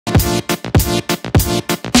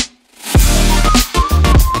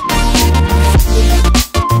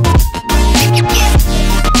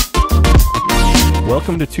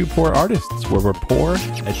Welcome to Two Poor Artists, where we're poor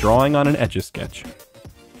at drawing on an Etch A Sketch.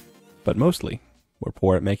 But mostly, we're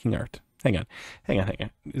poor at making art. Hang on.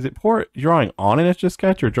 Is it poor drawing on an Etch A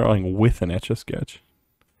Sketch or drawing with an Etch A Sketch?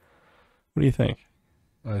 What do you think?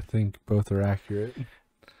 I think both are accurate.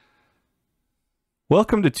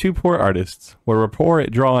 Welcome to Two Poor Artists, where we're poor at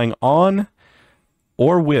drawing on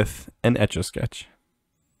or with an Etch A Sketch.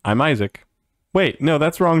 I'm Isaac. Wait, no,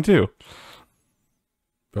 that's wrong too.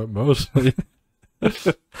 But mostly.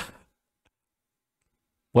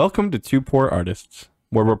 Welcome to Two Poor Artists,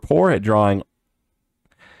 where we're poor at drawing.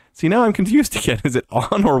 See, now I'm confused again. Is it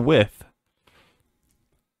on or with?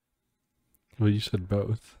 Well, you said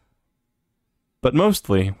both. But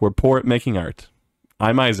mostly, we're poor at making art.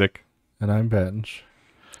 I'm Isaac. And I'm Benj.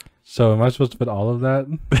 So am I supposed to put all of that?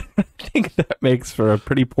 I think that makes for a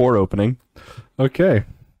pretty poor opening. Okay.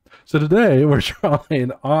 So today we're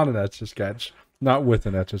drawing on an Etch A Sketch, not with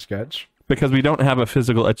an Etch A Sketch. Because we don't have a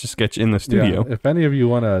physical Etch A Sketch in the studio. Yeah, if any of you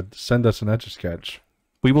want to send us an Etch A Sketch,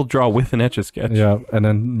 we will draw with an Etch A Sketch. Yeah, and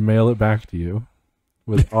then mail it back to you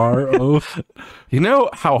with our oath. You know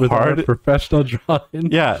how with hard our professional drawing.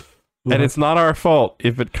 Yeah, and it's not our fault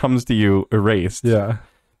if it comes to you erased. Yeah,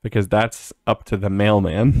 because that's up to the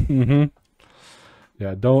mailman. Mm-hmm.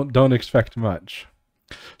 Yeah, don't expect much.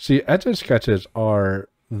 See, Etch A Sketches are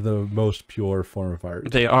the most pure form of art.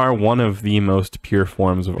 They are one of the most pure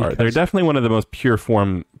forms of art. They're definitely one of the most pure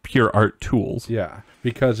art tools. Yeah,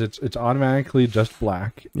 because it's automatically just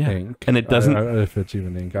black ink, and it doesn't. If it's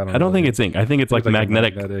even ink, I don't think it's ink. I think it's like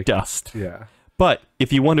magnetic dust. Yeah. But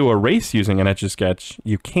if you want to erase using an Etch A Sketch,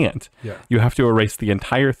 you can't. Yeah. You have to erase the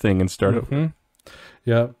entire thing and start over.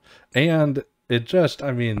 Yeah, and it just,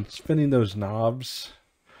 I mean, spinning those knobs,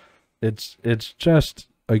 it's just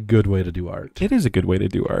a good way to do art. It is a good way to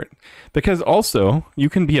do art. Because also, you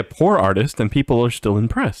can be a poor artist and people are still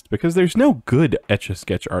impressed. Because there's no good Etch A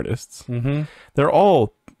Sketch artists. Mm-hmm. They're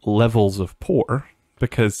all levels of poor.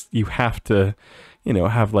 Because you have to, you know,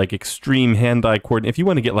 have like extreme hand-eye coordination. If you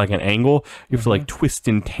want to get like an angle, you have to like twist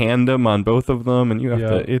in tandem on both of them. And you have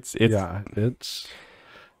to,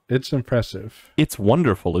 it's impressive. It's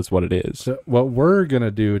wonderful is what it is. So what we're going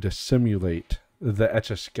to do to simulate the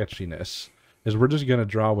Etch A Sketchiness is we're just going to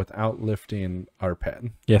draw without lifting our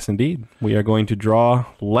pen. Yes, indeed. We are going to draw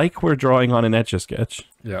like we're drawing on an Etch A Sketch.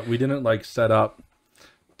 Yeah, we didn't like set up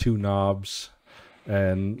two knobs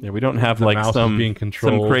and we don't have like some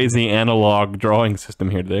crazy analog drawing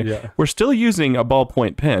system here today. Yeah. We're still using a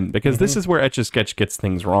ballpoint pen because this is where Etch A Sketch gets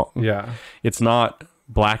things wrong. Yeah. It's not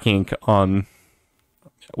black ink on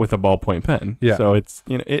with a ballpoint pen. Yeah. So it's,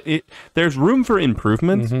 you know, there's room for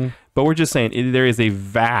improvement, but we're just saying there is a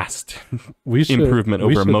vast improvement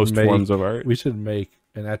over most forms of art. We should make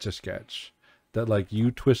an Etch A Sketch that like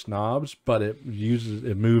you twist knobs, but it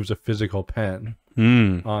moves a physical pen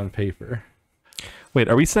on paper. Wait,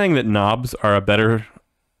 are we saying that knobs are a better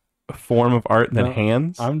form of art than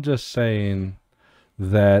hands? I'm just saying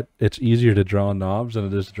that it's easier to draw knobs than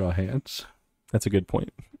it is to draw hands. That's a good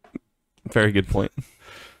point. Very good point.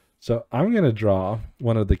 So I'm gonna draw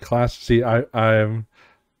one of the classic. See, I'm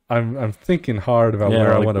thinking hard about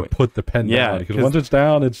where I want to put the pen down, because once it's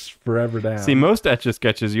down, it's forever down. See, most Etch A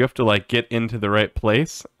Sketches, you have to like get into the right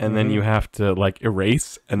place, and then you have to like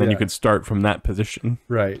erase, and then you can start from that position.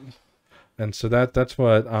 Right. And so that's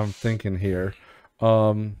what I'm thinking here.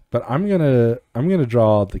 But I'm gonna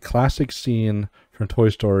draw the classic scene from Toy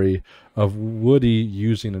Story of Woody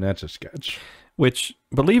using an Etch A Sketch. Which,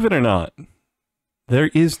 believe it or not, there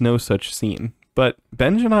is no such scene. But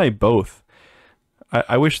Benj and I both,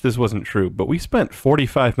 I wish this wasn't true, but we spent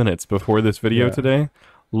 45 minutes before this video today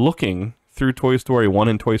looking through Toy Story 1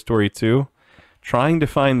 and Toy Story 2, trying to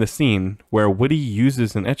find the scene where Woody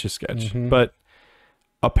uses an Etch A Sketch. But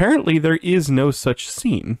apparently there is no such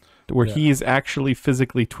scene where he is actually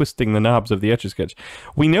physically twisting the knobs of the Etch A Sketch.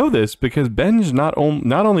 We know this because Benj, not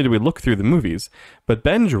only did we look through the movies, but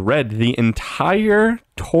Benj read the entire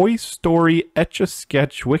Toy Story Etch A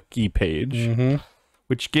Sketch wiki page,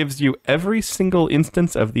 which gives you every single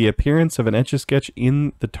instance of the appearance of an Etch A Sketch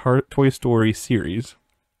in the Toy Story series.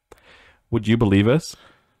 Would you believe us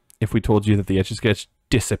if we told you that the Etch A Sketch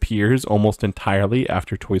disappears almost entirely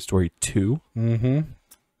after Toy Story 2?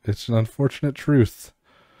 It's an unfortunate truth.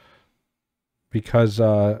 Because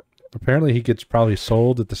apparently he gets probably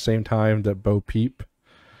sold at the same time that Bo Peep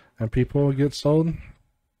and people get sold.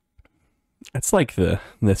 It's like the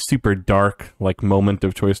super dark like moment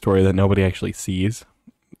of Toy Story that nobody actually sees.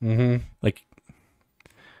 Like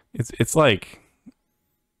it's like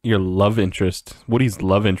your love interest, Woody's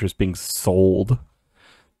love interest being sold.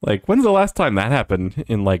 Like, when's the last time that happened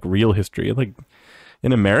in like real history? Like,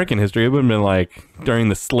 in American history, it would have been like during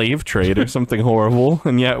the slave trade or something horrible.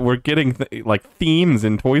 And yet we're getting like themes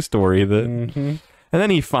in Toy Story that, and then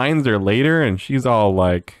he finds her later and she's all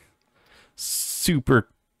like super,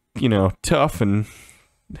 you know, tough and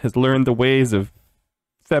has learned the ways of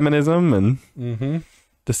feminism and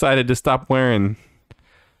decided to stop wearing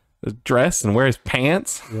a dress and wears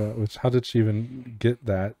pants. Yeah, which, how did she even get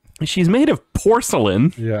that? She's made of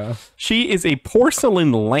porcelain. Yeah. She is a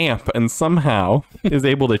porcelain lamp and somehow is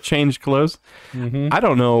able to change clothes. I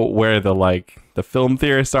don't know where the film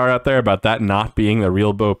theorists are out there about that not being the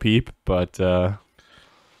real Bo Peep, but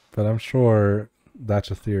I'm sure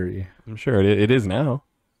that's a theory. I'm sure it is now.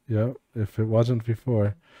 Yep, if it wasn't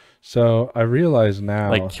before. So I realize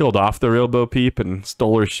now, like killed off the real Bo Peep and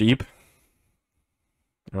stole her sheep.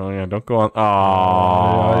 Oh yeah, don't go on.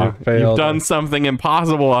 Oh, yeah, you've done something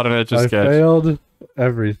impossible on an Etch A Sketch. I failed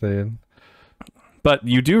everything. But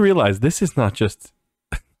you do realize this is not just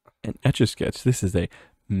an Etch A Sketch. This is a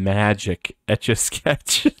magic Etch A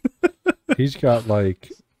Sketch. He's got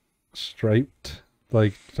like striped,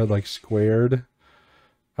 like squared.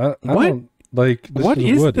 I what? Don't, like this what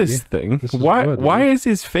is Woody. this thing? This is why? Woody. Why is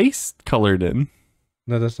his face colored in?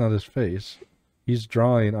 No, that's not his face. He's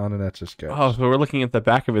drawing on an Etch A Sketch. Oh, so we're looking at the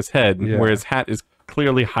back of his head, Yeah. where his hat is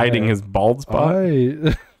clearly hiding his bald spot.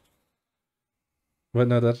 But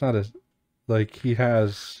no, that's not his. Like, he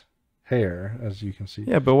has hair, as you can see.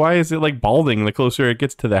 Yeah, but why is it like balding the closer it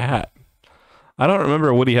gets to the hat? I don't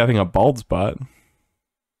remember Woody having a bald spot.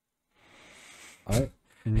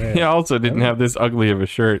 Man, He also didn't have this ugly of a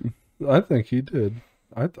shirt. I think he did.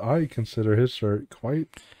 I consider his shirt quite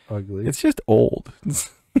ugly. It's just old.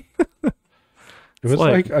 It was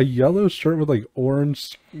like a yellow shirt with like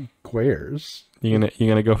orange squares. You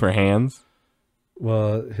gonna go for hands?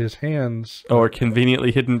 Well, his hands are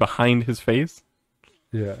conveniently hidden behind his face.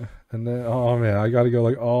 Yeah, and then oh man, I got to go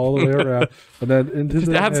like all the way around, and then into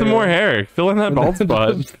just the add some more hair. Fill in that bald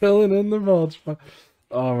spot. Just filling in the bald spot.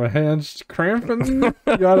 Oh, my hand's cramping. You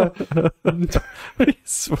gotta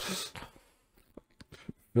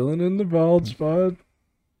filling in the bald spot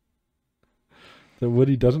that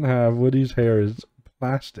Woody doesn't have. Woody's hair is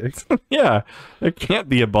plastic. Yeah, there can't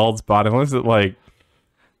be a bald spot unless it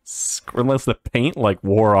unless the paint like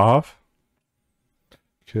wore off.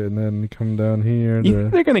 Okay, and then come down here.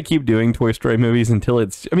 They're gonna keep doing Toy Story movies until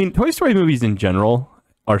it's. I mean, Toy Story movies in general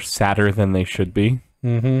are sadder than they should be.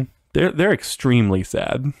 They're extremely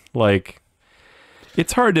sad. Like,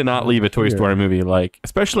 it's hard to not leave a Toy Story movie, like,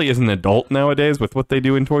 especially as an adult nowadays with what they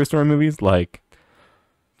do in Toy Story movies, like,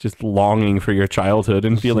 just longing for your childhood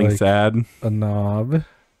and feeling like sad. A knob.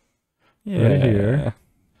 Right here.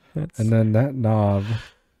 That's... And then that knob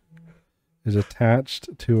is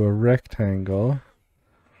attached to a rectangle.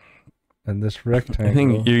 And this rectangle... I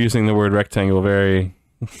think you're using the word rectangle very...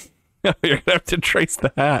 You're going to have to trace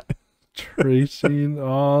the hat. Tracing,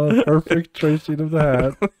 perfect tracing of the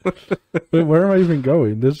hat. Wait, where am I even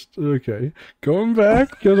going? Okay. Going back,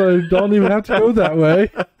 because I don't even have to go that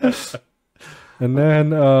way. And then,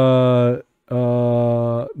 no,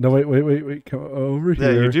 wait, come over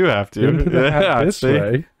here. Yeah, you do have to. Into the hat this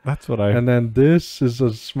way. That's what I... And then this is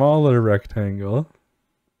a smaller rectangle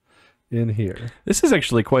in here. This is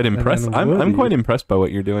actually quite impressive. I'm quite impressed by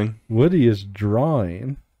what you're doing. Woody is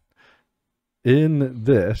drawing in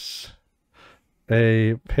this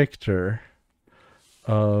a picture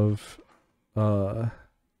of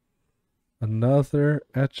another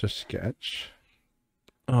Etch A Sketch.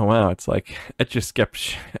 Oh wow, it's like Etch A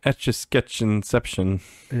Sketch inception.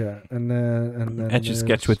 Yeah, and then Etch A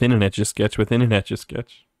Sketch within an Etch A Sketch within an Etch A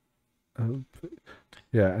Sketch.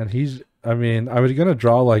 Yeah, and he's. I mean, I was gonna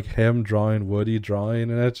draw like him drawing Woody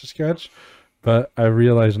drawing an Etch A Sketch, but I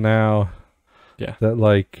realize now, that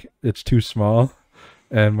like it's too small,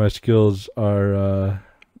 and my skills are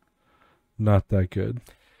not that good.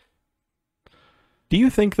 Do you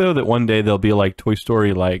think though that one day there'll be like Toy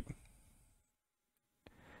Story like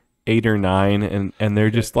 8 or 9 and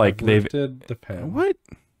they're just like they've lifted the pen. What?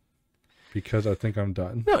 Because I think I'm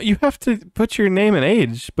done. No, you have to put your name and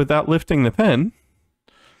age without lifting the pen.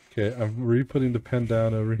 Okay, I'm re-putting the pen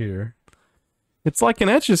down over here. It's like an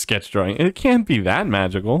Etch A Sketch drawing. It can't be that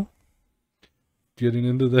magical. Getting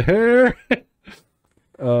into the hair.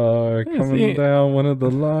 Coming down one of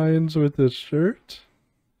the lines with his shirt.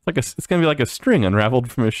 It's gonna be like a string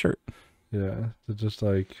unraveled from his shirt. Yeah, so just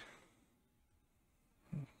like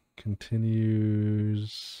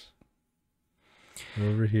continues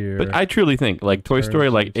over here. But I truly think like Toy Story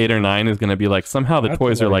like 8 or 9 is gonna be like somehow the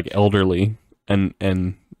toys are like elderly and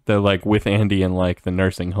they're like with Andy in like the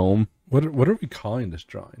nursing home. What are we calling this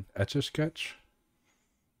drawing? Etch A Sketch?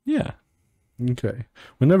 Yeah. Okay.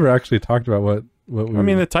 We never actually talked about what we. I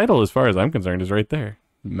mean, the title, as far as I'm concerned, is right there.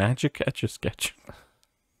 Magic Etch A Sketch.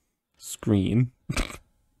 Screen. Are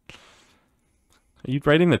you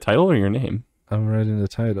writing the title or your name? I'm writing the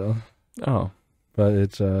title. Oh, but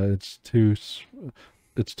it's too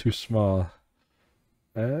small.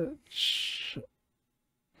 Etch.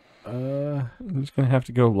 I'm just gonna have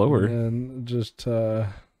to go lower. And just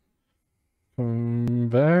come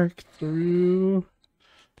back through.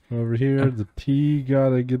 Over here, the T,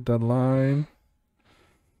 gotta get that line.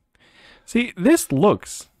 See, this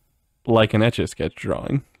looks like an Etch A Sketch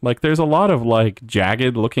drawing. Like, there's a lot of, like,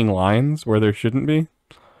 jagged looking lines where there shouldn't be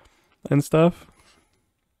and stuff.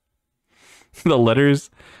 The letters,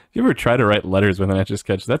 if you ever try to write letters with an Etch A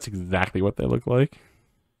Sketch, that's exactly what they look like.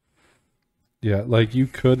 Yeah, like, you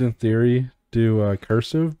could, in theory, do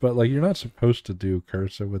cursive, but, like, you're not supposed to do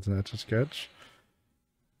cursive with an Etch A Sketch.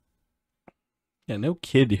 Yeah, no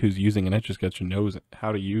kid who's using an Etch A Sketch knows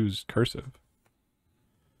how to use cursive.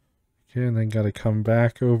 Okay, and then gotta come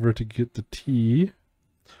back over to get the T.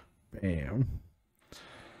 Bam.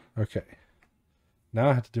 Okay. Now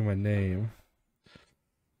I have to do my name.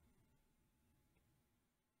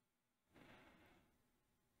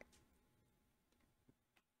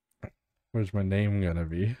 Where's my name gonna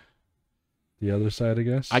be? The other side, I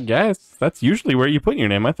guess? I guess. That's usually where you put your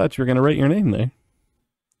name. I thought you were going to write your name there.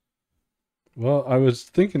 Well, I was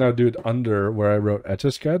thinking I'd do it under where I wrote Etch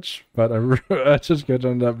A Sketch, but I wrote Etch A Sketch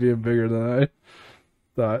ended up being bigger than I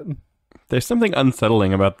thought. There's something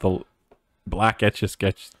unsettling about the black Etch A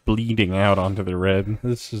Sketch bleeding out onto the red.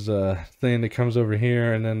 This is a thing that comes over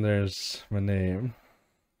here, and then there's my name.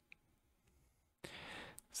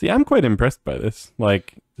 See, I'm quite impressed by this.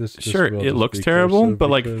 Like, sure, it looks terrible, but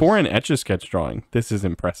like for an Etch A Sketch drawing, this is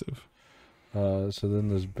impressive. So then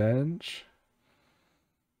there's bench.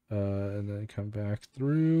 And then come back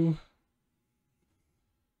through.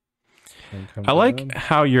 I like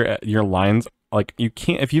how your lines, like, you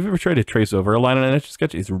can't, if you've ever tried to trace over a line on an Etch A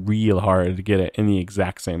Sketch, it's real hard to get it in the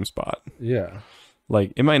exact same spot. Yeah.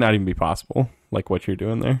 Like, it might not even be possible, like what you're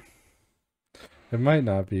doing there. It might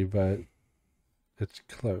not be, but it's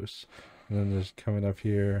close. And then there's coming up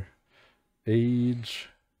here, age.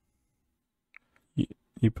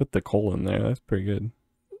 You put the colon there. That's pretty good.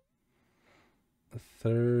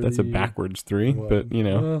 30. That's a backwards 3, but you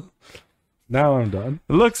know. Well, now I'm done.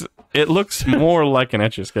 It looks more like an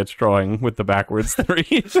Etch A Sketch drawing with the backwards 3.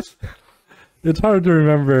 It's hard to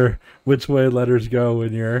remember which way letters go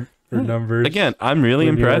when you're or numbers. Again, I'm really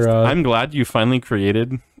impressed. I'm glad you finally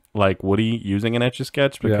created like Woody using an Etch A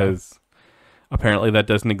Sketch, because apparently that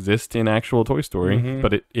doesn't exist in actual Toy Story,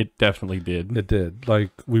 but it definitely did. It did. Like,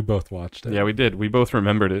 we both watched it. Yeah, we did. We both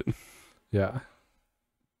remembered it. Yeah.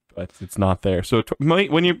 But it's not there. So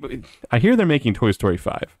I hear they're making Toy Story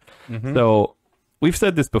 5. So we've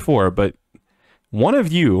said this before, but one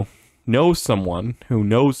of you knows someone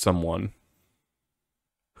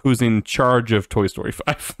who's in charge of Toy Story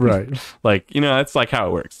 5. Right. Like, you know, that's like how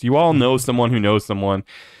it works. You all know someone who knows someone.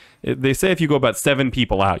 They say if you go about 7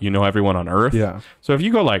 people out, you know everyone on Earth. Yeah. So if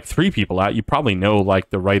you go like 3 people out, you probably know like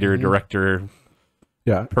the writer, director,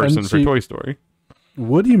 person for Toy Story.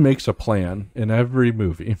 Woody makes a plan in every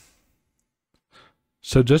movie.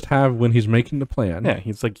 So just have, when he's making the plan,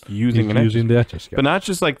 he's like using the Etch A Sketch. But not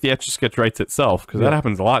just like the Etch A Sketch writes itself, because that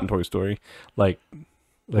happens a lot in Toy Story. Like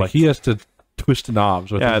he has to twist the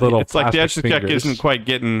knobs with his little. It's like the Etch A Sketch fingers. isn't quite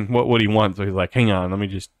getting what Woody wants, so he's like, "Hang on, let me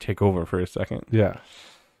just take over for a second." Yeah.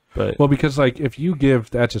 But well, because like if you give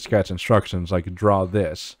the Etch A Sketch instructions, like draw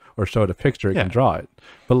this or show the picture, it can draw it.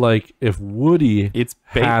 But like if Woody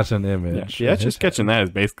has an image, the Etch A Sketch in that is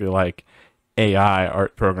basically like AI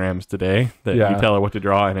art programs today that you tell it what to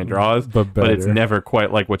draw and it draws, but it's never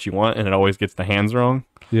quite like what you want, and it always gets the hands wrong.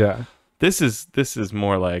 Yeah. This is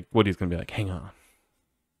more like Woody's gonna be like, "Hang on,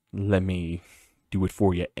 let me do it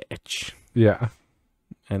for you, Etch." Yeah.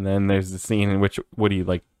 And then there's the scene in which Woody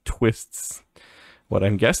like twists what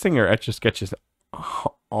I'm guessing are Etch A Sketch's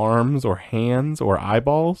arms or hands or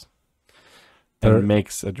eyeballs and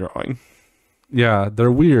makes a drawing. Yeah, they're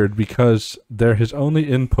weird because they're his only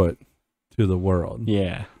input to the world.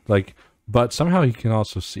 Yeah. Like, but somehow he can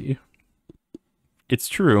also see. It's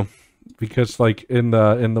true. Because like in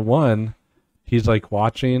the one, he's like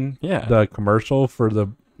watching the commercial for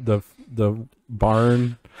the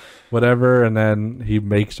barn, whatever, and then he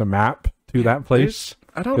makes a map to that place.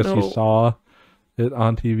 I don't know. Because he saw it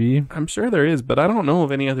on TV. I'm sure there is, but I don't know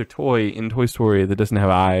of any other toy in Toy Story that doesn't have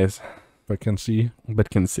eyes. But can see.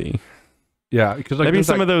 Yeah, because like maybe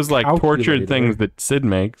some of those like tortured things that Sid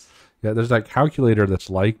makes. Yeah, there's that calculator that's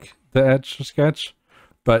like the Etch A Sketch,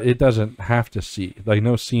 but it doesn't have to see. Like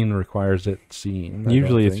no scene requires it seeing.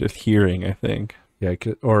 Usually it's just hearing, I think. Yeah,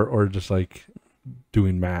 or just like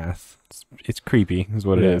doing math. It's creepy, is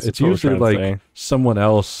what it is. It's usually like someone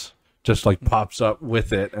else just like pops up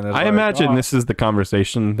with it, and I imagine this is the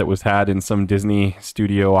conversation that was had in some Disney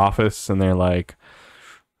studio office, and they're like,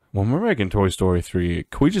 "When we're making Toy Story 3,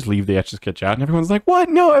 can we just leave the Etch A Sketch out?" And everyone's like, "What?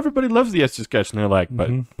 No, everybody loves the Etch A Sketch." And they're like,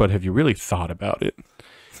 "But have you really thought about it?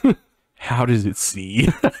 How does it see?"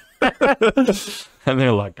 And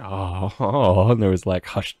they're like, oh, and there was like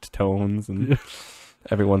hushed tones, and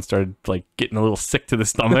everyone started like getting a little sick to the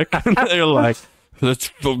stomach. And they're like,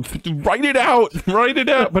 "Let's write it out.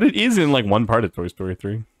 But it is in like one part of Toy Story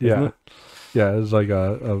 3. Yeah. It? Yeah, it's like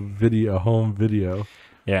a home video.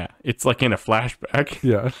 Yeah, it's like in a flashback.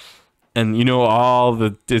 Yeah. And you know, all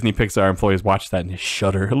the Disney Pixar employees watch that and just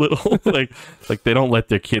shudder a little. like they don't let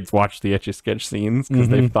their kids watch the Etch A Sketch scenes because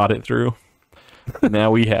they've thought it through.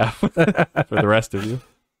 Now we have for the rest of you.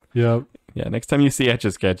 Yep. Yeah, next time you see Etch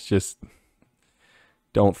A Sketch, just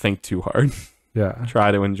don't think too hard. Yeah.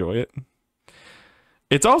 Try to enjoy it.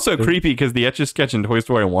 It's also creepy because the Etch A Sketch in Toy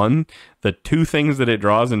Story 1, the two things that it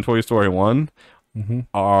draws in Toy Story 1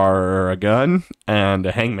 are a gun and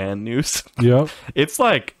a hangman noose. Yep. It's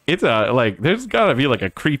there's gotta be like a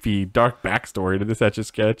creepy, dark backstory to this Etch A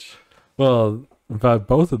Sketch. Well, about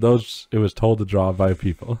both of those, it was told to draw by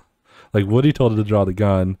people. Like Woody told it to draw the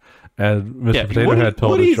gun, and Mr. Potato Head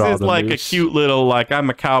told it to draw the noose. Woody's is like a cute little, like, I'm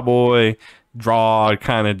a cowboy, draw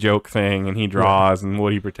kind of joke thing, and he draws, and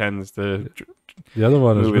Woody pretends to. The other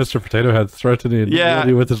one is Mr. Potato Head threatening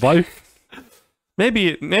Woody with his life.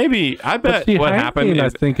 Maybe. I bet what happened I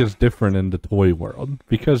think is different in the toy world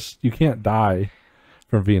because you can't die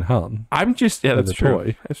from being hung. That's true.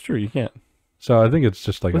 Toy. That's true. You can't. So I think it's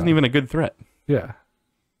just like it wasn't even a good threat. Yeah,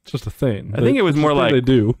 it's just a thing. I think it was more like they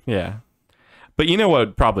do. Yeah. But you know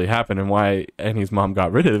what probably happened and why Annie's mom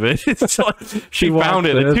got rid of it? It's like she found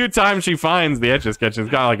it. The two times she finds the Etch A Sketch, it's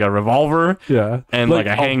got like a revolver, and like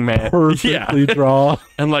a hangman, perfectly draw,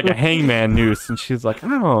 and like a hangman noose. And she's like,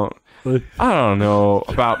 I don't know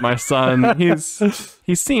about my son.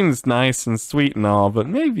 He seems nice and sweet and all, but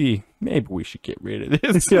maybe we should get rid of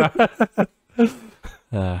this.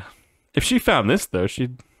 Yeah. If she found this though,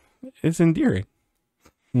 it's endearing.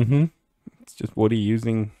 It's just Woody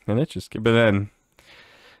using an Etch A Sketch. But then,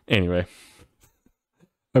 anyway.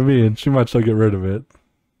 I mean, she might still get rid of it.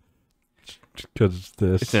 Because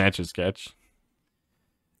it's an Etch A Sketch.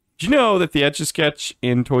 Do you know that the Etch A Sketch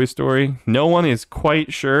in Toy Story, no one is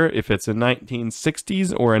quite sure if it's a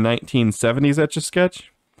 1960s or a 1970s Etch A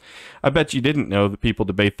Sketch? I bet you didn't know that people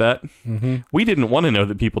debate that. We didn't want to know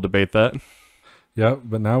that people debate that. Yeah,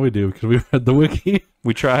 but now we do because we read the wiki.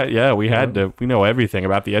 We tried, we had to. We know everything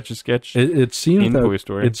about the Etch A Sketch. It seems in Toy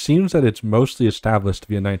Story. It seems that it's mostly established to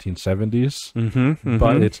be a 1970s,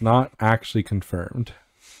 but it's not actually confirmed.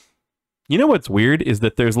 You know what's weird is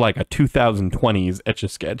that there's like a 2020s Etch A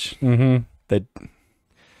Sketch that,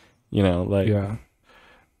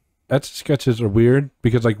 Etch A Sketches are weird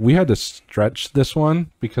because like we had to stretch this one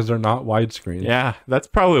because they're not widescreen. Yeah, that's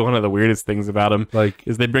probably one of the weirdest things about them. Like,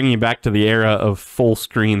 is they bring you back to the era of full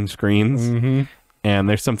screen screens, and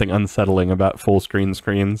there's something unsettling about full screen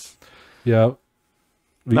screens. Yeah,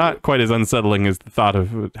 not quite as unsettling as the thought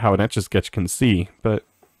of how an Etch A Sketch can see, but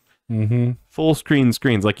full screen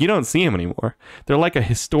screens, like you don't see them anymore. They're like a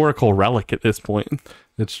historical relic at this point.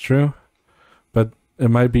 It's true, but it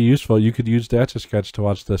might be useful. You could use the Etch A Sketch to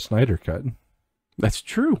watch the Snyder Cut. That's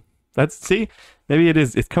true. Maybe it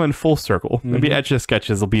is. It's coming full circle. Maybe Etch A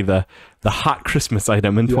Sketches will be the hot Christmas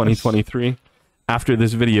item in 2023 after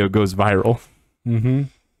this video goes viral. And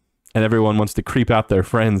everyone wants to creep out their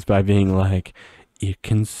friends by being like, "It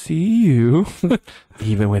can see you,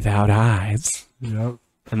 even without eyes." Yep.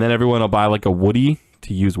 And then everyone will buy like a Woody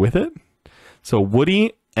to use with it. So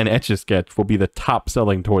Woody and Etch A Sketch will be the top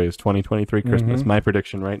selling toys 2023 Christmas. My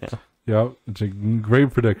prediction right now. Yep, it's a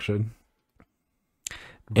great prediction.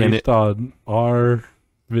 Based on our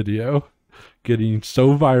video getting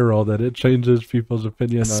so viral that it changes people's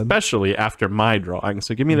opinion. Especially after my drawing.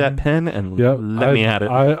 So give me that pen and let me at it.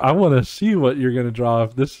 I want to see what you're going to draw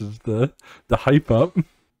if this is the hype up.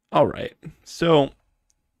 All right. So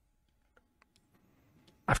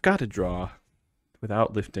I've got to draw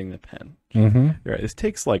without lifting the pen. Right, this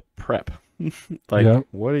takes like prep.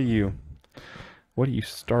 What do you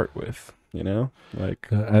start with? Like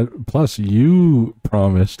plus you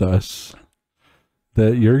promised us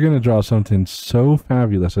that you're going to draw something so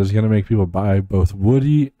fabulous that's going to make people buy both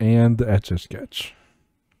Woody and the Etch A Sketch.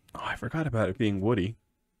 Oh, I forgot about it being Woody.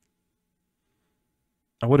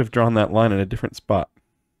 I would have drawn that line in a different spot.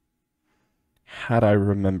 Had I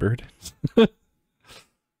remembered. I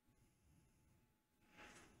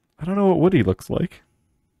don't know what Woody looks like.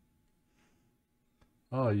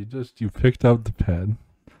 Oh, you picked up the pen.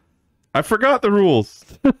 I forgot the rules.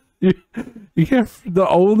 You can't. The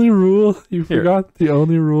only rule you Here. forgot. The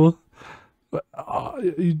only rule.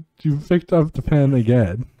 You picked up the pen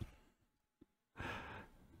again.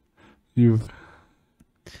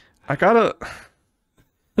 I gotta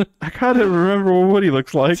remember what Woody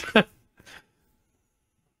looks like.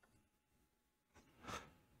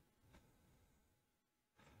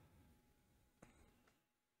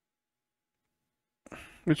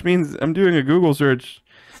 Which means I'm doing a Google search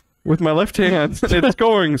with my left hand. It's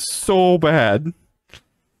going so bad.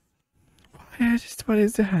 What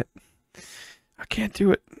is that? I can't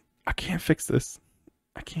do it. I can't fix this.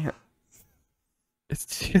 I can't.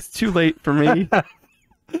 It's too late for me.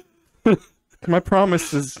 My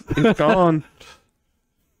promise is gone.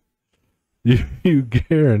 You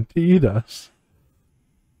guaranteed us.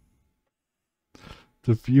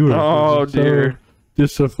 The viewers Oh are dear. so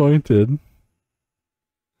disappointed.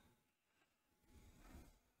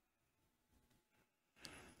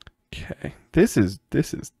 Okay. This is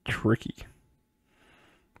tricky.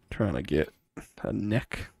 Trying to get a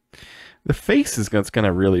neck. The face is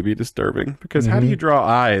gonna really be disturbing because how do you draw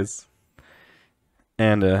eyes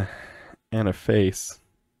and a face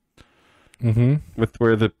with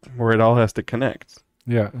where it all has to connect?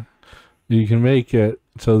 Yeah, you can make it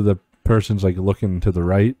so the person's like looking to the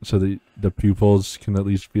right, so the pupils can at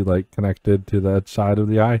least be like connected to that side of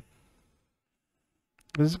the eye.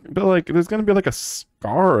 There's gonna be like a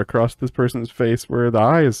scar across this person's face where the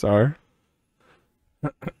eyes are.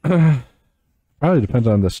 Probably depends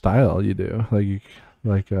on the style you do, like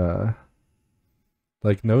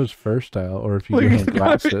nose first style, or if you do have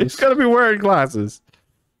glasses. He's gotta be wearing glasses.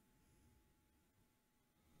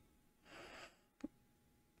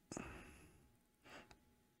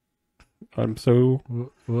 I'm so.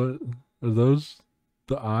 What are those?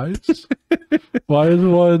 The eyes? Why is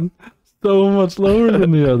one so much lower than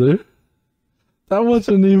the other? That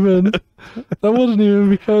wasn't even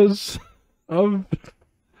because of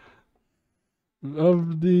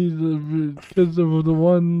because of the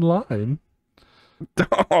one line.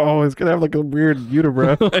 Oh, it's gonna have like a weird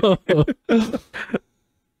unibrow. Oh,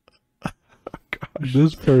 gosh.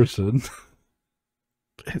 This person.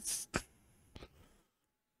 It's.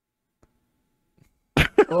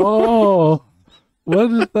 Oh,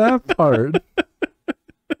 what is that part?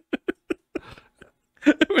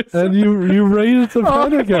 And you raised the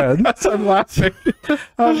pen again. Yes, I'm laughing.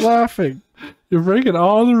 I'm laughing. You're breaking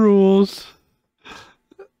all the rules.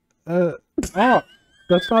 Oh,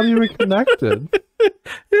 that's not even connected.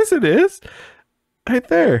 Yes, it is. Right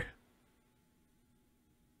there.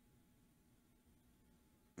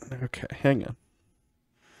 Okay, hang on.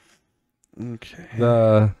 Okay.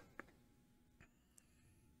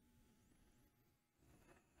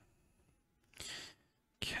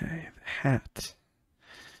 Okay, the hat.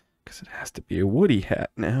 Because it has to be a Woody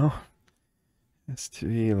hat now. It has to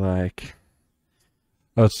be like.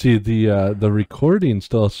 Oh, see, the recording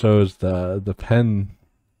still shows the pen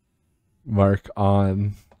mark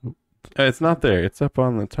on. It's not there. It's up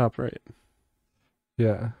on the top right.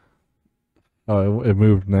 Yeah. Oh, it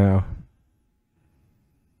moved now.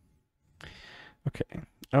 Okay.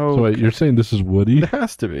 Oh, so wait, you're saying this is Woody? It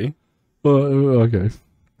has to be. Well, okay.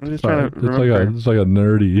 I'm just Sorry. trying to remember. It's like a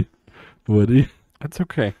nerdy Woody. That's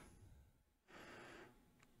okay.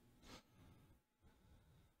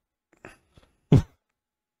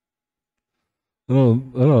 I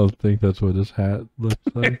don't think that's what his hat looks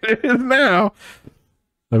like. It is now.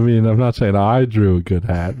 I mean, I'm not saying I drew a good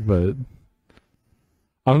hat, but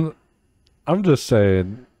I'm just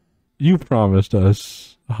saying you promised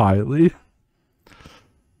us highly.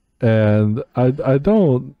 And I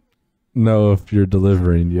don't know if you're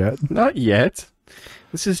delivering yet. Not yet.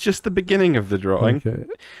 This is just the beginning of the drawing. Okay.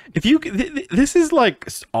 If you, this is like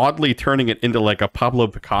oddly turning it into like a Pablo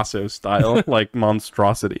Picasso style, like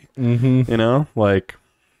monstrosity. Mm-hmm. You know, like.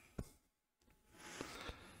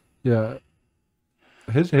 Yeah.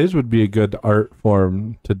 His would be a good art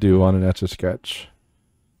form to do on an Etch A Sketch.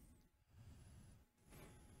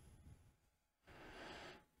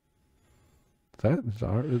 That is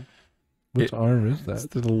art. Which arm is that? It's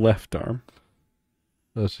the left arm.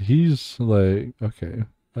 So he's like, okay,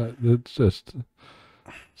 it's just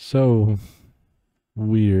so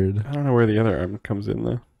weird. I don't know where the other arm comes in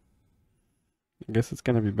though. I guess it's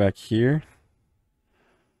gonna be back here.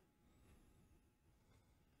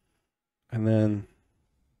 And then.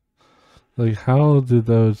 Like, how do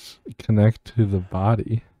those connect to the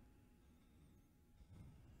body?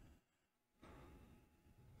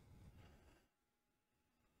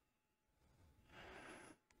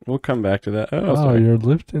 We'll come back to that. Oh, Oh, sorry. you're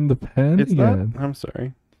lifting the pen It's again. not. I'm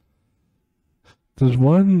sorry. There's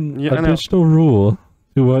one Yeah, I know. additional rule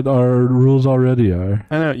to what our rules already are.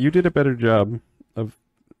 I know you did a better job of,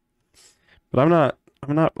 but I'm not.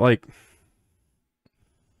 I'm not like.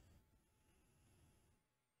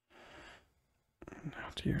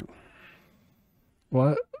 Oh dear.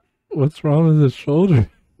 What? What's wrong with his shoulder?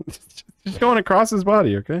 Just going across his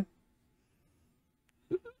body, okay?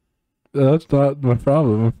 That's not my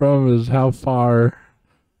problem. My problem is how far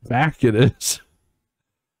back it is.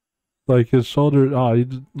 Like his shoulder. Oh, you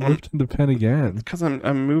just lifting the pen again. Because I'm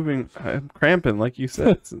moving. I'm cramping, like you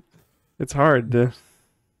said. It's hard to.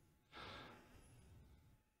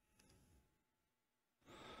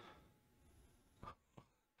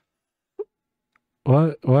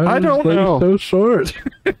 What? Why I is don't his leg know. so short?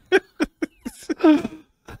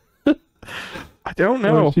 I don't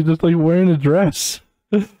Or know. is she just like wearing a dress?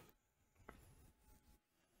 Gosh,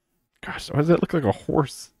 why does that look like a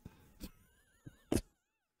horse?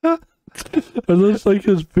 Are those like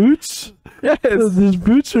his boots? Yes. His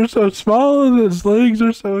boots are so small and his legs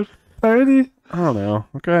are so tiny. I don't know.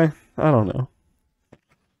 Okay. I don't know.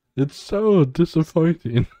 It's so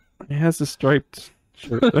disappointing. He has a striped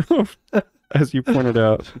shirt, though, as you pointed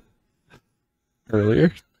out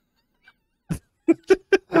earlier. Stop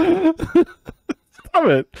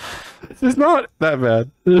it. This is not that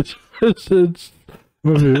bad. It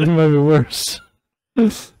might be worse.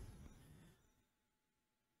 This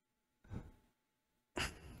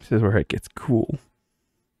is where it gets cool.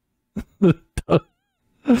 Because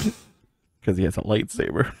he has a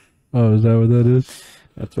lightsaber. Oh, is that what that is?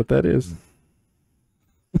 That's what that is.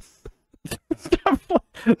 Stop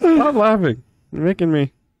laughing. You're making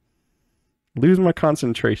me lose my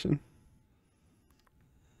concentration.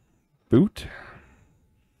 Boot.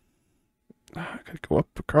 I gotta go up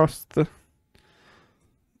across the...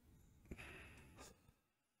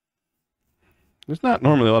 There's not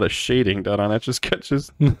normally a lot of shading done on Etch A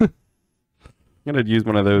Sketches. I'm gonna use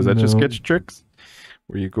one of those Etch A Sketch tricks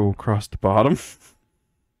where you go across the bottom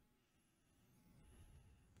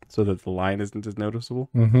so that the line isn't as noticeable.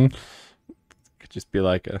 Mm-hmm. Could just be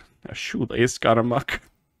like a shoelace got a muck.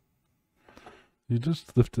 You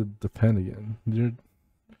just lifted the pen again.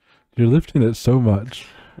 You're lifting it so much.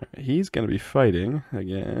 He's gonna be fighting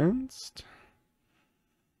against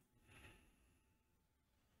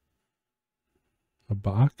A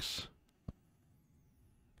box?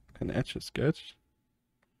 an Etch A Sketch.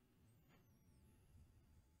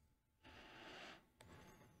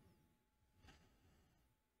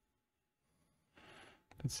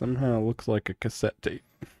 It somehow looks like a cassette tape.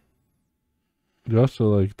 You also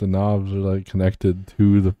like the knobs are like connected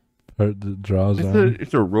to the part that draws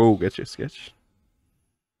It's on. a rogue Etch A Sketch.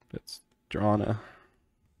 That's drawn a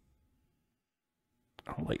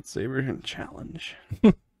lightsaber and challenge.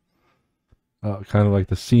 Kind of like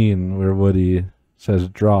the scene where Woody says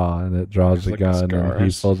draw and it draws the Like gun and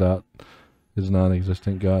he scars. pulls out his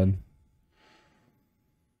non-existent gun.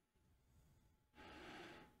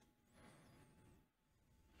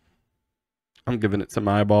 I'm giving it some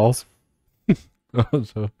eyeballs.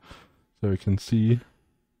 so we can see.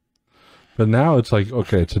 But now it's like,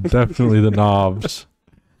 okay, so definitely the knobs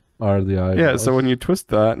are the eyeballs. Yeah, so when you twist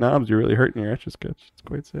that knobs, you're really hurting your Etch A Sketch. It's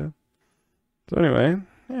quite sad. So anyway,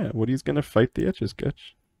 yeah, Woody's gonna fight the Etch A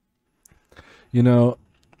Sketch. You know,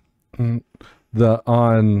 on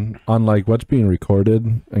like what's being recorded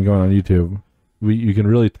and going on YouTube, you can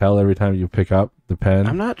really tell every time you pick up the pen.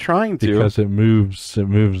 I'm not trying to. because it moves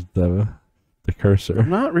the cursor. I'm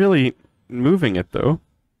not really moving it though.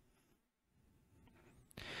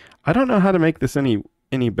 I don't know how to make this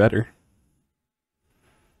any better.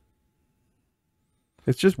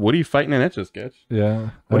 It's just Woody fighting an Etch A Sketch.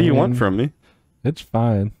 Yeah. What do you want from me? It's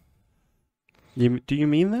fine. Do you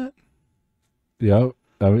mean that? Yeah.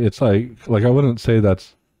 I mean, it's like I wouldn't say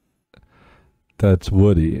that's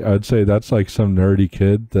Woody. I'd say that's like some nerdy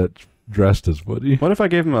kid that's dressed as Woody. What if I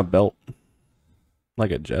gave him a belt?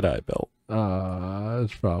 Like a Jedi belt.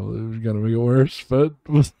 It's probably gonna make it worse, but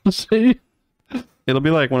we'll see. It'll be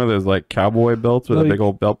like one of those like cowboy belts with a Like- big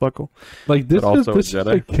old belt buckle. Like this But also a is a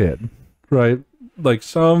Jedi. kid, right? Like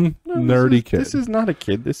some nerdy kid. This is not a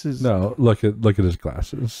kid. This is No, look at his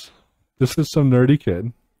glasses. This is some nerdy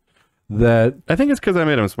kid that I think it's because I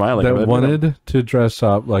made him smile like that wanted to dress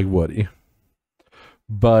up like Woody,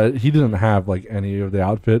 but he didn't have like any of the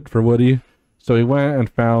outfit for Woody, so he went and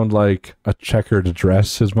found like a checkered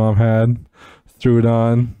dress his mom had, threw it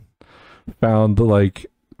on, found like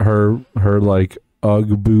her like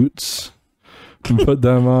UGG boots, and put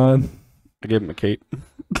them on, I gave him a cape.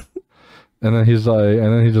 And then he's like,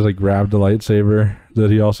 and then he just like grabbed the lightsaber that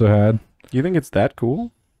he also had. You think it's that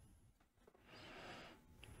cool?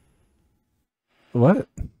 What?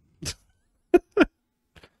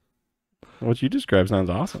 What you described sounds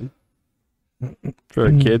awesome. For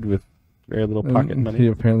a kid with very little pocket money. He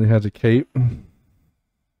apparently has a cape.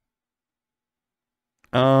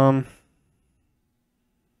 At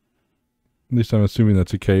least I'm assuming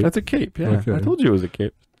that's a cape. That's a cape, yeah. Okay. I told you it was a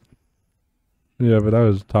cape. Yeah, but I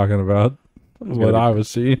was talking about what I was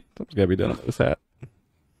seeing. Something's gotta be done with this hat.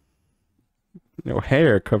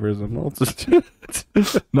 Hair covers them.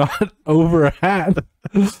 Not over a hat.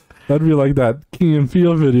 That'd be like that Key and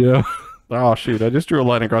Peele video. Oh shoot! I just drew a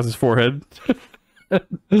line across his forehead.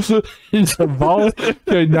 He's a bald.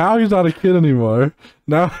 Okay, now he's not a kid anymore.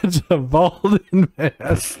 Now it's a balding man.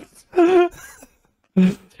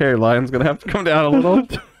 His hairline's gonna have to come down a little.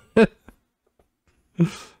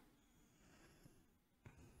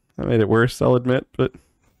 I made it worse, I'll admit, but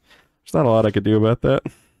there's not a lot I could do about that.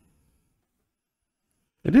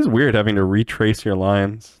 It is weird having to retrace your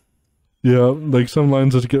lines. Yeah, like some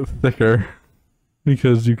lines just get thicker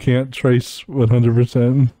because you can't trace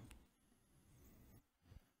 100%.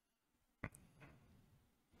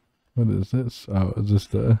 What is this? Oh, is this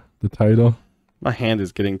the title? My hand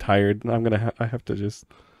is getting tired. I have to just.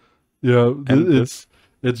 Yeah, it's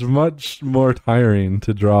much more tiring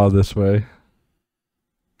to draw this way.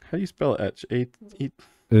 How do you spell etch? It's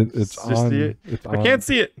on. I can't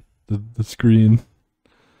see it. The screen.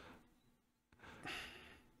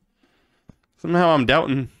 Somehow I'm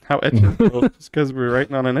doubting how Etch is spelled just because we're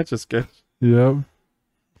writing on an Etch A Sketch. Yep.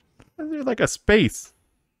 There's like a space.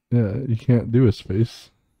 Yeah, you can't do a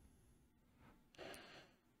space.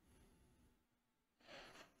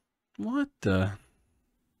 What the?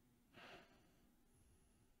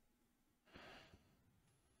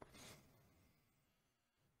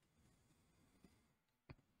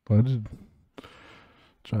 I did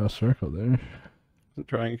draw a circle there. I'm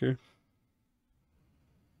trying to.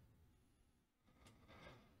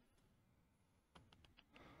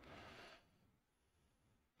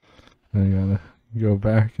 I gotta go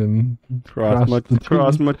back and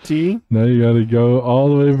cross my T. Now you gotta go all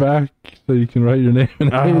the way back so you can write your name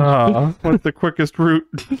and age. What's the quickest route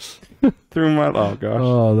through my... Oh, gosh.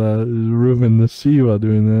 Oh, that is ruining the C while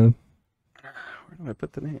doing that. Where do I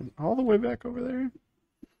put the name? All the way back over there?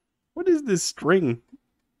 What is this string?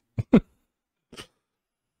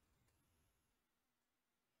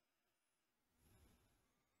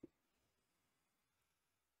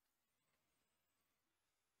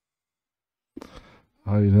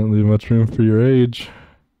 Oh, you didn't leave much room for your age.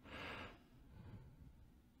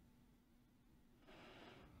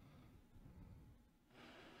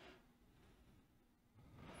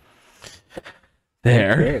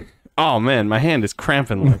 There. Okay. Oh man, my hand is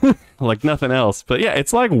cramping like nothing else. But yeah,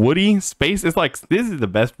 it's like Woody space. It's like this is the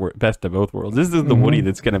best of both worlds. This is the Woody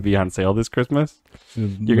that's gonna be on sale this Christmas.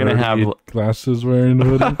 You're gonna have glasses wearing the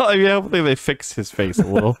Woody. Yeah, hopefully they fix his face a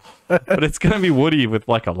little. But it's gonna be Woody with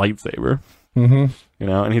like a lightsaber. You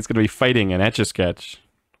know, and he's gonna be fighting an Etch A Sketch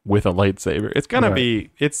with a lightsaber. It's gonna be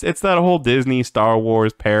it's that whole Disney Star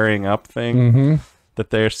Wars pairing up thing that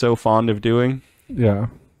they're so fond of doing. Yeah,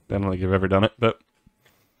 I don't think I've ever done it, but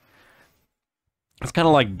it's kind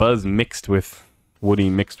of like Buzz mixed with Woody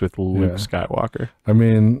mixed with Luke Skywalker. I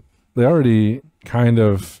mean, they already kind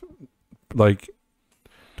of like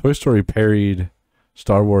Toy Story parried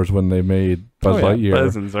Star Wars when they made Buzz Lightyear.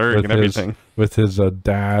 Buzz and Zurg and everything. With his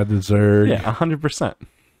dad, Zurg. Yeah, 100%.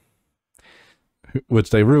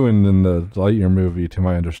 Which they ruined in the Lightyear movie, to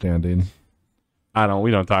my understanding.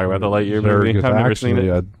 We don't talk about the Lightyear movie. I've never seen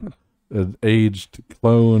it. An aged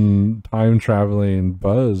clone time traveling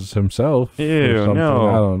Buzz himself. Ew,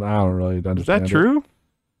 no. I don't really understand. Is that true?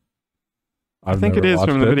 I think it is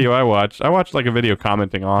from the video I watched. I watched like a video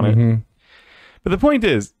commenting on it. But the point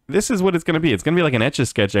is, this is what it's going to be. It's going to be like an Etch A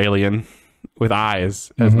Sketch alien with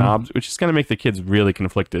eyes as knobs, which is going to make the kids really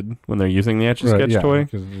conflicted when they're using the Etch A Sketch toy.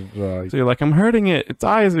 So you're like, I'm hurting it. Its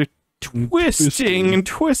eyes are twisting and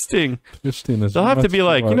twisting. They'll have to be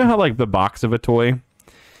like, you know how like the box of a toy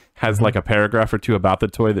has like a paragraph or two about the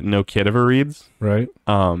toy that no kid ever reads? Right.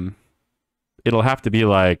 It'll have to be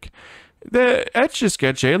like, the Etch A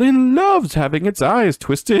Sketch alien loves having its eyes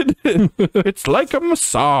twisted. It's like a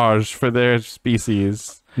massage for their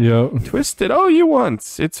species. Yep. Twist it all you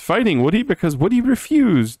want. It's fighting Woody because Woody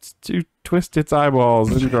refused to twist its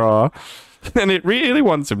eyeballs and draw. And it really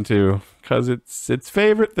wants him to, because it's its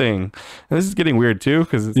favorite thing. And this is getting weird too,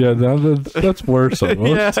 because that's worse.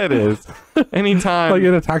 Almost. Yeah, it is. Anytime like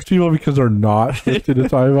it attacks people because they're not twisted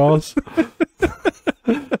its eyeballs.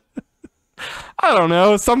 I don't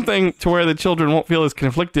know, something to where the children won't feel as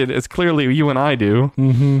conflicted as clearly you and I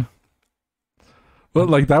do. But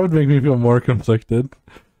like that would make me feel more conflicted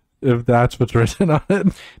if that's what's written on it.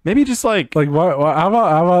 Maybe just like how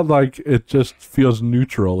about like it just feels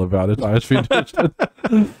neutral about its eyes being twisted.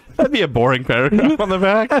 that'd be a boring paragraph on the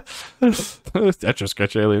back. Etch A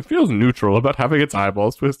Sketch alien feels neutral about having its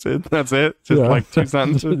eyeballs twisted. That's it. Just like 2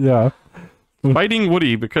 sentences. Yeah. Fighting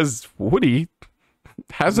Woody because Woody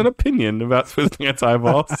has an opinion about twisting its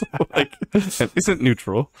eyeballs. Like, and isn't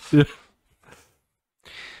neutral. Yeah.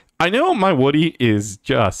 I know my Woody is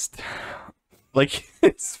just like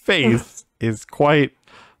his face is quite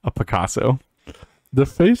a Picasso. The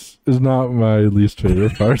face is not my least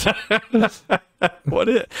favorite part.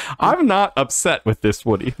 I'm not upset with this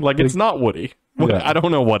Woody. Like, it's not Woody. Yeah. I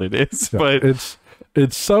don't know what it is, Yeah, but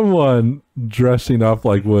it's someone dressing up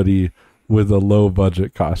like Woody with a low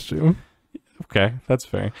budget costume. Okay, that's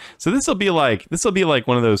fair. So this will be like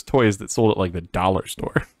one of those toys that sold at like the dollar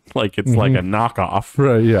store. Like it's like a knockoff.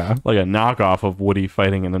 Right, yeah. Like a knockoff of Woody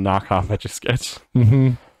fighting in a knockoff Etch A Sketch.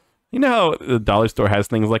 You know how the dollar store has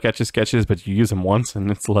things like Etch A Sketches, but you use them once and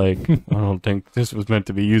it's like, I don't think this was meant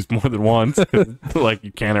to be used more than once. Like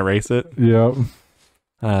you can't erase it. Yeah.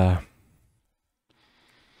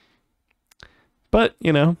 But,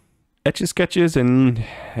 you know, Etch A Sketches and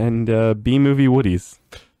B-movie Woodies.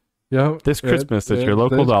 Yeah. This Christmas at your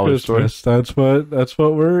local dollar store. That's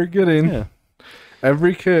what we're getting. Yeah.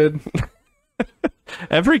 Every kid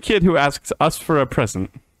who asks us for a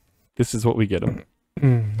present, this is what we get them.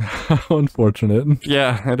 How unfortunate.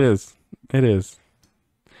 Yeah, it is. It is.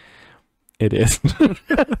 It is.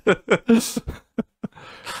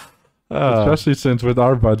 Especially since with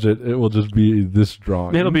our budget, it will just be this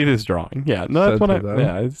drawing. It'll be this drawing. Yeah. No, that's what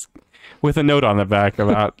it's with a note on the back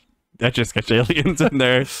about Etch A Sketch aliens and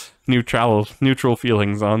their neutral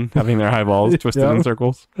feelings on having their eyeballs twisted in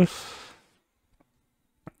circles.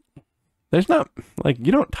 There's not, like, you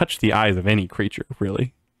don't touch the eyes of any creature,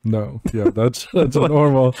 really. No. Yeah, that's a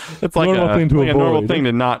normal. It's like normal thing to avoid. A normal thing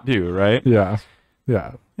to not do, right? Yeah.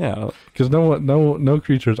 Yeah. Yeah. Because no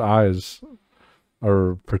creature's eyes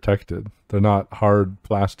are protected. They're not hard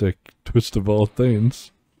plastic twistable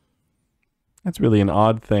things. That's really an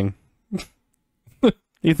odd thing.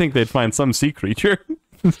 You think they'd find some sea creature?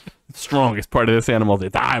 The strongest part of this animal is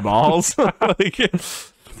its eyeballs. Like,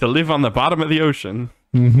 to live on the bottom of the ocean.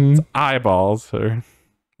 Its eyeballs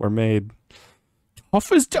were made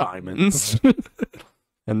tough as diamonds.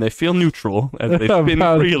 And they feel neutral as they spin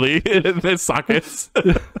freely in their sockets.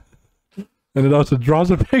 And it also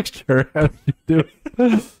draws a picture as you do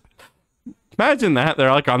it. Imagine that.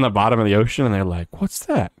 They're like on the bottom of the ocean and they're like, what's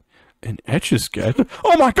that? An Etch A Sketch?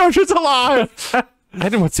 Oh my gosh, it's alive!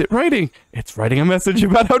 And what's it writing? It's writing a message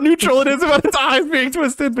about how neutral it is about its eyes being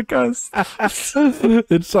twisted because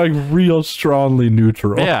it's like real strongly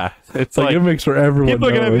neutral. Yeah. It's like it makes for everyone. People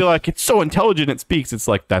are going to be like, it's so intelligent it speaks. It's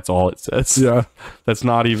like, that's all it says. Yeah. That's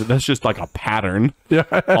just like a pattern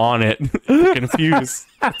on on it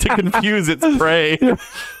to confuse its prey. Yeah.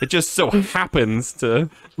 It just so happens to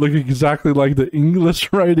look exactly like the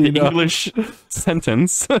English writing. The English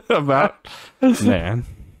sentence about, man.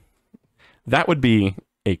 That would be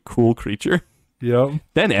a cool creature. Yep.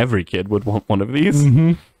 Then every kid would want one of these.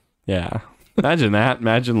 Yeah. Imagine that.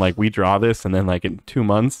 Imagine like we draw this and then like in 2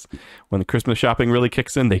 months when the Christmas shopping really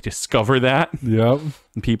kicks in, they discover that. Yep.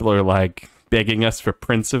 And people are like begging us for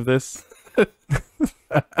prints of this.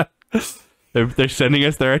 They're sending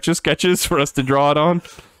us their Etch A Sketches for us to draw it on.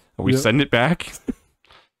 And we send it back.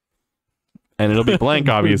 And it'll be blank,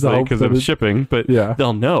 obviously, because of shipping. But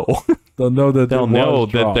they'll know. They'll know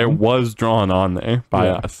that there was drawn on there by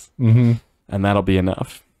us. And that'll be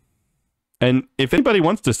enough. And if anybody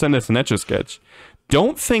wants to send us an Etch A Sketch,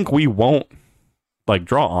 don't think we won't like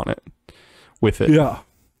draw on it with it. Yeah.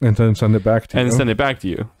 And then send it back to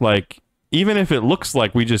you. Like, even if it looks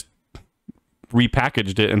like we just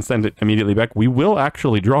repackaged it and send it immediately back, we will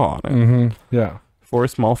actually draw on it. Yeah. For a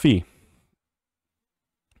small fee.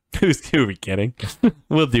 Who are we kidding?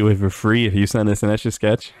 We'll do it for free if you send us an Etch A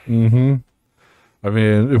Sketch. I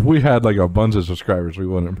mean, if we had like a bunch of subscribers, we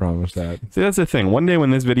wouldn't promise that. See, that's the thing. One day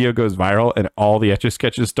when this video goes viral and all the Etch A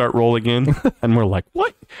Sketches start rolling in, and we're like,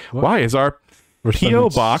 what? Why is our P.O.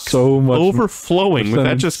 box overflowing with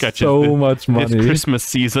Etch A Sketches? So much money. It's Christmas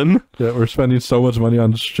season. Yeah, we're spending so much money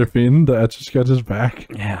on shipping the Etch A Sketches back.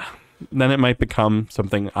 Yeah. Then it might become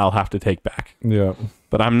something I'll have to take back. Yeah.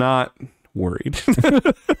 But I'm not worried.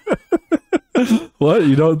 What?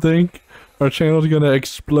 You don't think our channel's gonna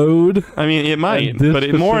explode? I mean, it might, but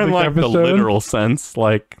it more in like the literal sense,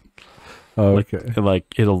 like, okay, like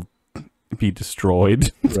it'll be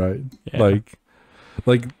destroyed. Right. Like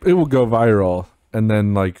Like, it will go viral, and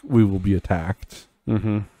then, like, we will be attacked.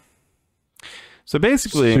 Mm-hmm. So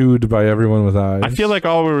basically, sued by everyone with eyes. I feel like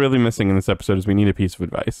all we're really missing in this episode is we need a piece of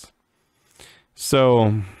advice.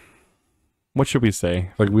 So, what should we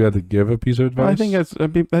say? Like, we had to give a piece of advice? Well,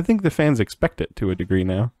 I think the fans expect it to a degree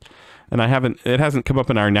now. And it hasn't come up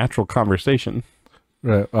in our natural conversation.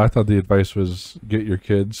 Right. I thought the advice was get your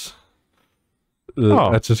kids.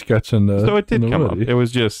 Etch a Sketch in the So it did come Woody. up.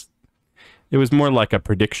 It was more like a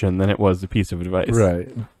prediction than it was a piece of advice.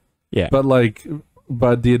 Right. Yeah.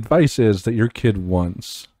 But the advice is that your kid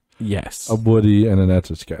wants a Woody and an Etch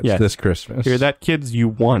a Sketch this Christmas. Hear that, kids? You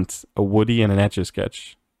want a Woody and an Etch a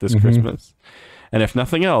Sketch this Christmas. And if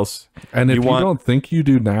nothing else, and if you don't think you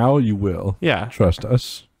do now, you will. Yeah. Trust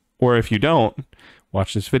us. Or if you don't,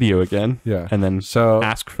 watch this video again. Yeah. And then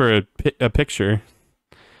ask for a picture.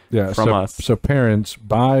 Yeah, from us. So parents,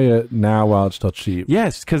 buy it now while it's still cheap.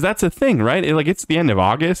 Yes, because that's a thing, right? It's the end of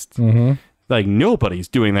August. Like, nobody's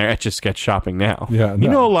doing their Etch A Sketch shopping now. Yeah, you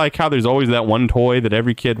know, like how there's always that one toy that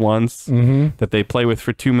every kid wants that they play with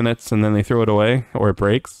for 2 minutes and then they throw it away or it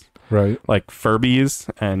breaks. Right. Like Furbies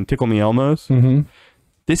and Tickle Me Elmos.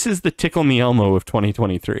 This is the Tickle Me Elmo of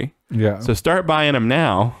 2023. Yeah. So start buying them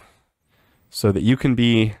now so that you can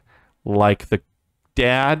be like the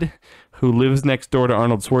dad who lives next door to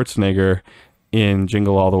Arnold Schwarzenegger in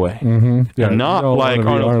Jingle All the Way. Yeah, and not like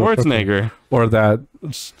Arnold Schwarzenegger. Or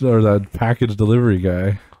that package delivery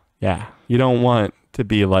guy. Yeah. You don't want to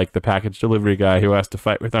be like the package delivery guy who has to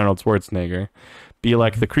fight with Arnold Schwarzenegger. Be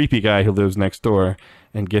like the creepy guy who lives next door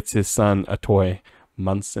and gets his son a toy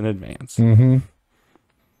months in advance.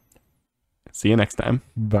 See you next time.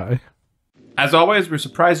 Bye. As always, we're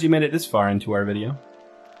surprised you made it this far into our video.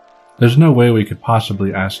 There's no way we could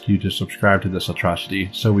possibly ask you to subscribe to this atrocity,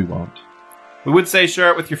 so we won't. We would say share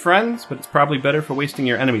it with your friends, but it's probably better for wasting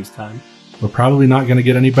your enemy's time. We're probably not going to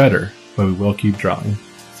get any better, but we will keep drawing.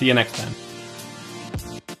 See you next time.